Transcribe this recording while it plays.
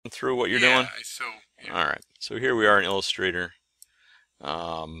through what you're Yeah, doing? so yeah. All right. So here we are in Illustrator.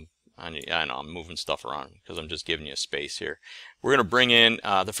 I know I'm moving stuff around because I'm just giving you a space here. We're going to bring in,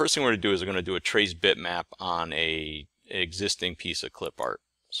 the first thing we're going to do is we're going to do a trace bitmap on a existing piece of clip art.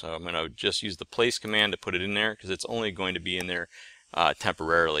 So I'm going to just use the place command to put it in there because it's only going to be in there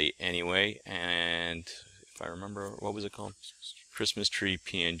temporarily anyway. And if I remember, what was it called? Christmas tree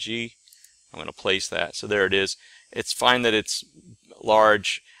PNG. I'm going to place that. So there it is. It's fine that it's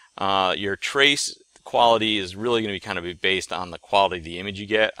large. Your trace quality is really going to be kind of based on the quality of the image you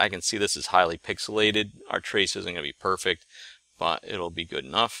get. I can see this is highly pixelated. Our trace isn't going to be perfect, but it'll be good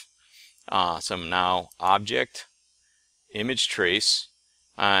enough. So now object, image trace.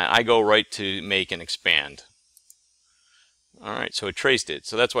 I go right to make and expand. All right, so it traced it.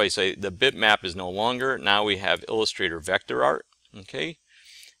 So that's why I say the bitmap is no longer. Now we have Illustrator vector art. Okay.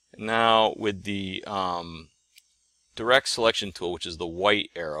 Now with the direct selection tool, which is the white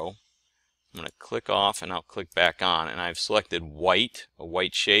arrow, I'm going to click off and I'll click back on, and I've selected white, a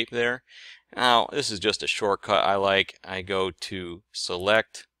white shape there. Now this is just a shortcut I like. I go to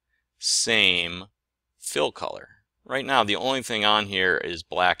select same fill color. Right now the only thing on here is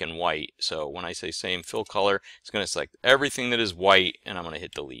black and white, so when I say same fill color, it's going to select everything that is white, and I'm going to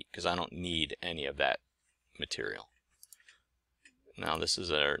hit delete because I don't need any of that material. Now this is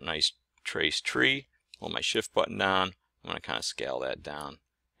a nice trace tree. Hold my shift button down. I'm going to kind of scale that down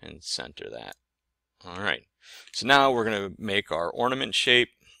and center that. Alright, so now we're going to make our ornament shape.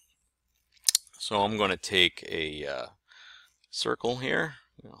 So I'm going to take a circle here.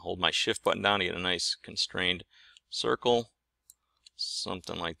 Hold my shift button down to get a nice constrained circle.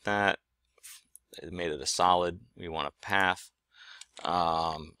 Something like that. It made it a solid. We want a path.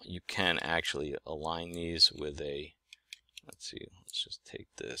 You can actually align these with a, let's see, let's just take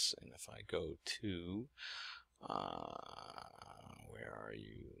this, and if I go to, where are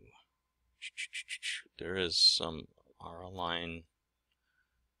you? There is some align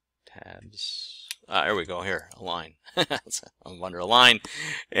tabs. There we go. Here, align. I'm under align,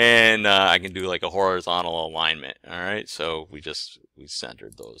 and I can do like a horizontal alignment. All right, so we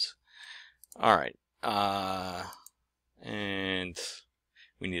centered those. All right, and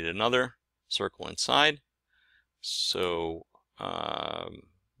we need another circle inside. So,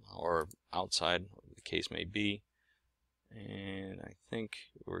 or outside, whatever the case may be. And I think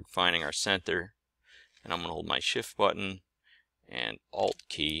we're finding our center, and I'm going to hold my shift button and alt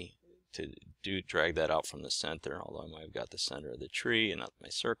key to drag that out from the center, although I might have got the center of the tree and not my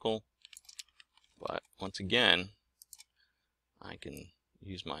circle. But once again, I can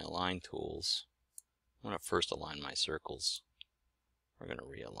use my align tools. I'm going to first align my circles. We're going to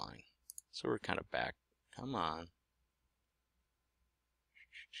realign. So we're kind of back. Come on.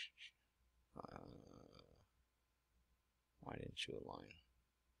 Why didn't you align?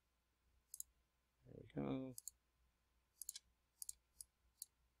 There we go.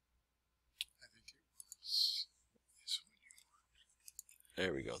 I think it was this one you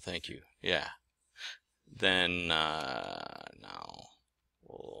There we go. Thank you. Yeah. Then now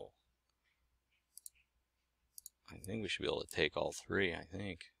I think we should be able to take all three. I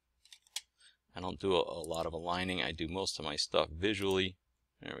think I don't do a lot of aligning. I do most of my stuff visually.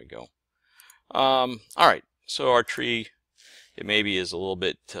 There we go. All right. So our tree, it maybe is a little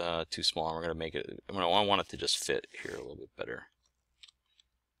bit too small. We're going to make it, I want it to just fit here a little bit better.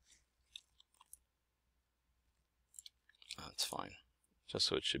 That's fine. Just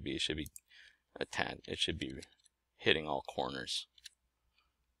so it should be a tad, it should be hitting all corners.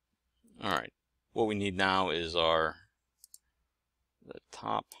 All right. What we need now is the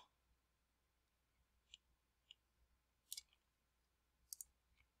top.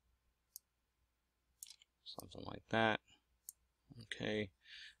 Something like that. Okay,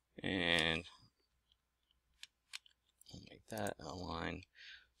 and we'll make that a line.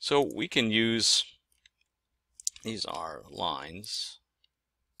 So we can use, these are lines,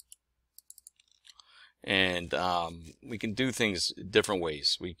 and we can do things different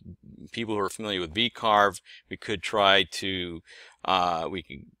ways. People who are familiar with VCarve, we could try to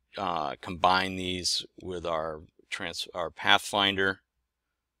combine these with our Pathfinder.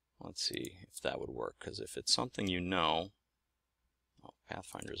 Let's see if that would work, because if it's something you know, oh,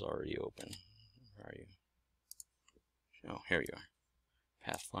 Pathfinder's already open. Where are you? Oh, here you are.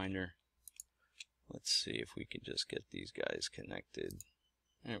 Pathfinder. Let's see if we can just get these guys connected.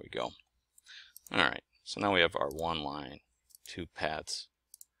 There we go. Alright, so now we have our one line, two paths,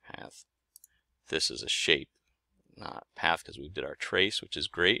 path. This is a shape, not path, because we did our trace, which is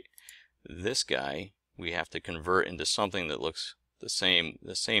great. This guy, we have to convert into something that looks the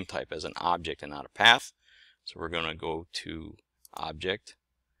same type as an object and not a path. So we're going to go to object,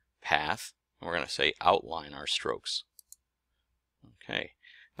 path, and we're going to say outline our strokes. Okay.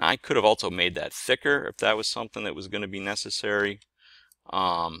 Now I could have also made that thicker if that was something that was going to be necessary.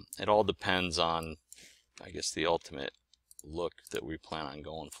 It all depends on, I guess, the ultimate look that we plan on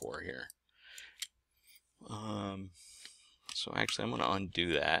going for here. So actually I'm going to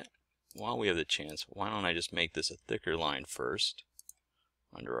undo that. While we have the chance, why don't I just make this a thicker line first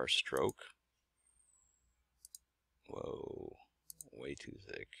under our stroke. Whoa, way too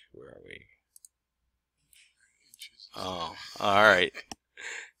thick. Where are we? Oh, all right.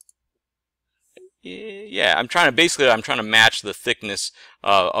 Yeah, I'm trying to match the thickness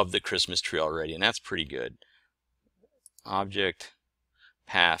of the Christmas tree already, and that's pretty good. Object,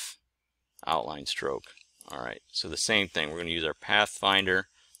 path, outline, stroke. All right, so the same thing. We're going to use our pathfinder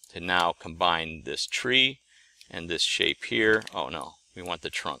to now combine this tree and this shape here. Oh no, we want the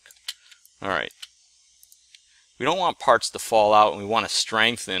trunk. All right. We don't want parts to fall out, and we want to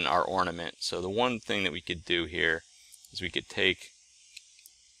strengthen our ornament. So the one thing that we could do here is we could take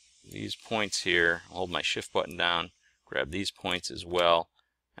these points here, hold my shift button down, grab these points as well,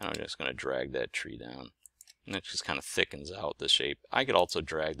 and I'm just going to drag that tree down. And that just kind of thickens out the shape. I could also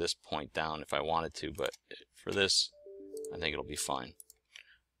drag this point down if I wanted to, but for this, I think it'll be fine.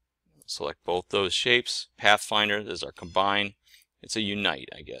 Select both those shapes. Pathfinder is our combine. It's a unite,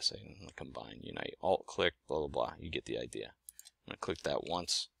 I guess. I'm going to combine, unite, alt click, blah, blah, blah. You get the idea. I'm going to click that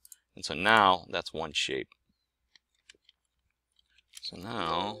once. And so now that's one shape. So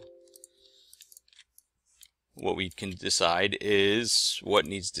now what we can decide is what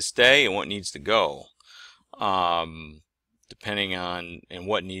needs to stay and what needs to go. Depending on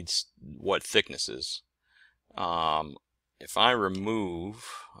what thicknesses. If I remove,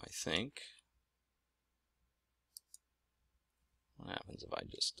 I think, what happens if I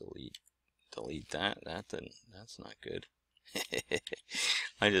just delete that? That's not good.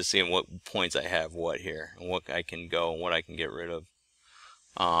 I just seeing what points I have what here and what I can go and what I can get rid of.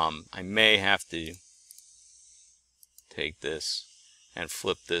 I may have to take this and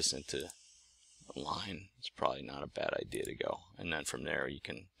flip this into a line. It's probably not a bad idea to go, and then from there you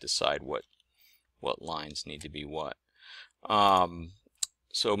can decide what lines need to be what.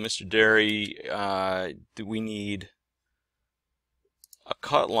 So Mr. Derry, do we need a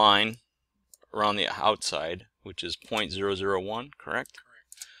cut line around the outside, which is 0.001, correct?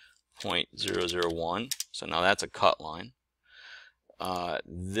 Correct. 0.001. So now that's a cut line.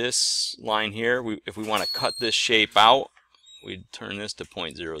 This line here, if we want to cut this shape out, we'd turn this to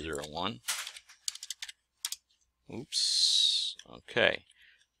 0.001. Oops. Okay.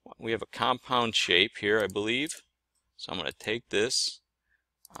 We have a compound shape here, I believe. So I'm going to take this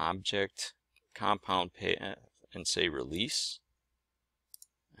object, compound path, and say release.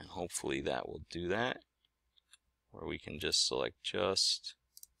 And hopefully that will do that. Or we can just select just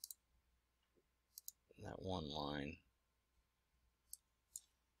that one line.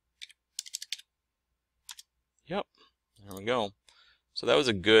 Yep, there we go. So that was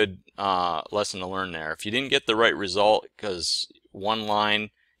a good lesson to learn there. If you didn't get the right result because one line,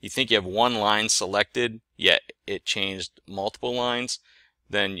 you think you have one line selected, yet it changed multiple lines,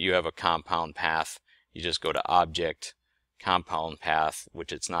 then you have a compound path. You just go to Object, Compound Path,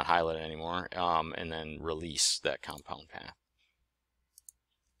 which it's not highlighted anymore, and then release that compound path.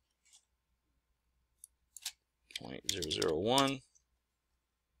 0.001.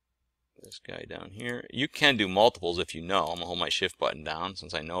 This guy down here. You can do multiples if you know. I'm going to hold my shift button down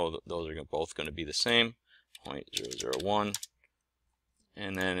since I know that those are both going to be the same. 0.001.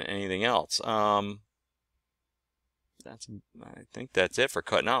 And then anything else. I think that's it for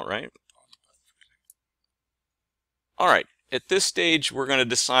cutting out, right? Alright, at this stage we're going to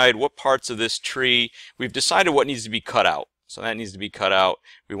decide what parts of this tree. We've decided what needs to be cut out. So that needs to be cut out.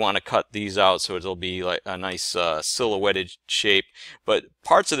 We want to cut these out so it'll be like a nice silhouetted shape. But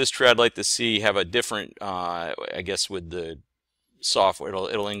parts of this tree I'd like to see have a different, I guess with the software,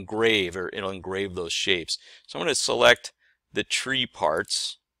 it'll engrave those shapes. So I'm going to select the tree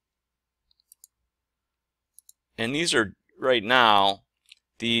parts. And these are, right now,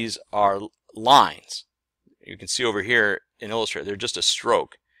 these are lines. You can see over here in Illustrator, they're just a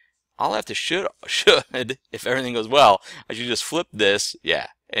stroke. I'll have to should, if everything goes well, I should just flip this, yeah,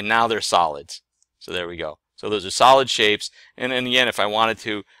 and now they're solids. So there we go. So those are solid shapes, and in the end, if I wanted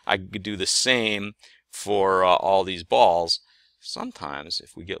to, I could do the same for all these balls. Sometimes,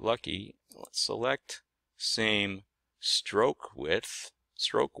 if we get lucky, let's select same stroke width,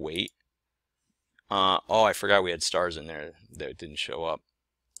 stroke weight. Oh, I forgot we had stars in there that didn't show up.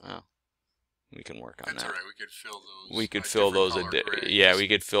 Oh. We can work on that. That's all right. We could fill those. We could fill those. Yeah, we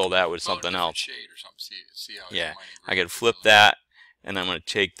could fill that with something else. Shade or something. See how yeah, I could flip that, and I'm going to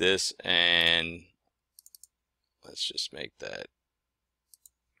take this and let's just make that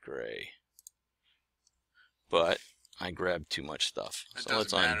gray. But I grabbed too much stuff, so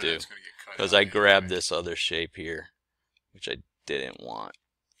let's undo, because I grabbed this other shape here, which I didn't want.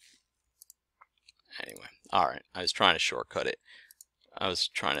 Anyway, alright, I was trying to shortcut it. I was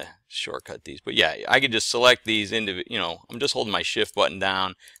trying to shortcut these, but yeah, I could just select these I'm just holding my shift button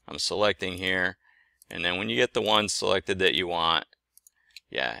down, I'm selecting here, and then when you get the one selected that you want,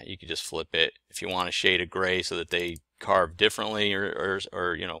 yeah, you could just flip it. If you want a shade of gray so that they carve differently,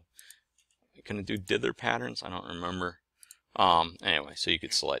 or you know, can it do dither patterns? I don't remember. Anyway, so you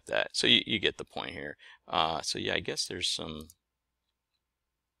could select that. So you get the point here. So yeah, I guess there's some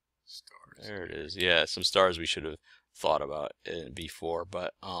stars. There it is. Yeah, some stars we should have thought about before,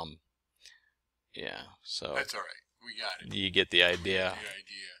 but yeah. So that's all right. We got it. You get the idea.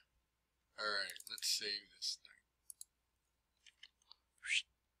 All right, let's save this thing.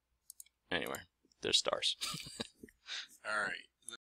 Anyway, there's stars. All right.